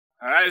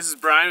Alright, this is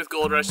Brian with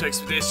Gold Rush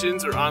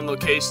Expeditions. We're on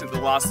location at the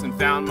Lost and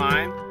Found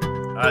mine.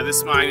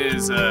 This mine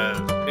is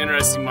an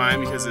interesting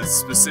mine because it's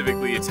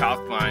specifically a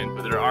talc mine,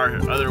 but there are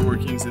other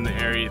workings in the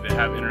area that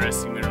have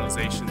interesting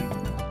mineralization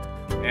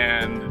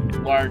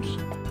and large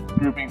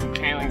groupings of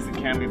tailings that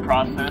can be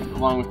processed,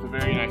 along with a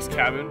very nice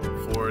cabin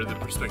for the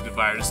prospective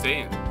buyer to stay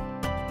in.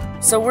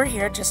 So we're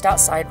here just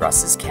outside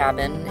Russ's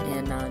cabin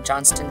in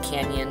Johnston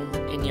Canyon,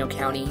 Inyo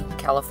County,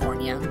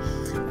 California.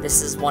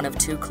 This is one of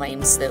two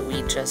claims that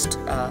we just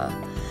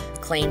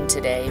claimed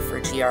today for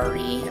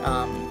GRE.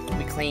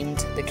 We claimed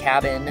the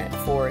cabin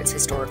for its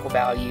historical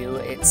value.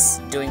 It's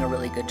doing a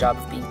really good job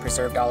of being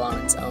preserved all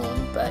on its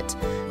own, but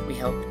we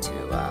hope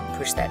to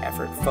push that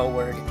effort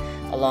forward,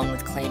 along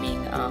with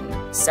claiming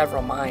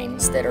several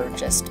mines that are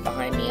just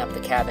behind me up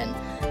the cabin.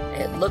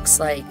 It looks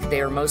like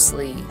they are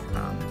mostly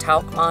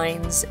talc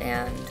mines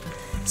and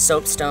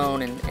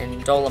soapstone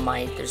and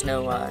dolomite. There's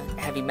no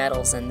heavy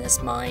metals in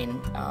this mine,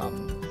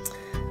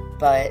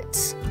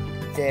 but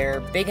they're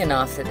big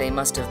enough that they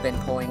must have been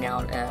pulling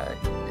out an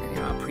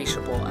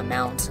appreciable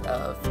amount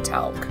of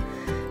talc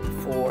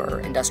for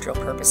industrial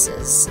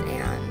purposes,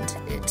 and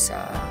it's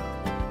a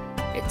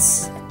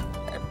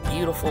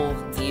beautiful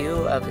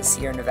view of the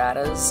Sierra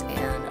Nevadas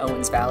and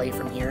Owens Valley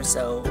from here,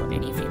 so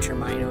any future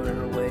mine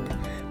owner would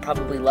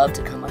probably love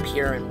to come up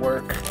here and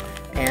work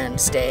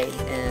and stay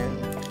in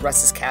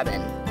Russ's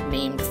cabin,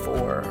 named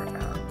for,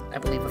 I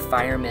believe, a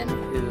fireman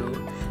who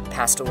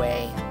passed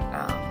away.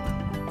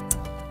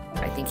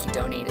 I think he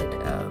donated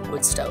a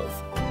wood stove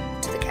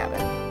to the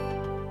cabin.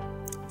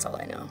 That's all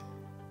I know.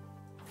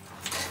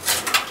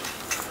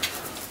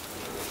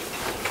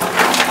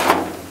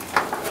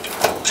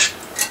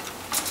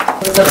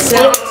 What's up,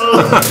 Sid?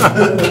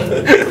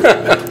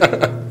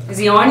 Is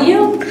he on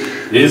you?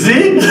 Is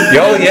he?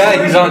 Oh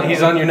yeah,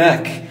 he's on your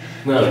neck.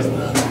 No, he's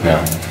not.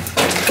 No.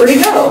 Where'd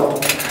he go?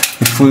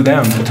 He flew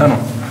down the tunnel.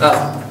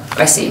 Oh,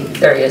 I see.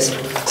 There he is.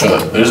 Hey.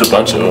 There's a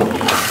bunch of them.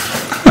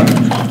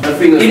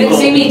 You didn't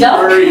see me duck?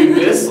 Furry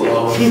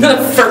missile. The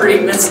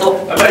furry missile.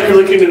 I thought you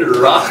were looking at a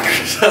rock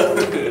or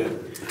something.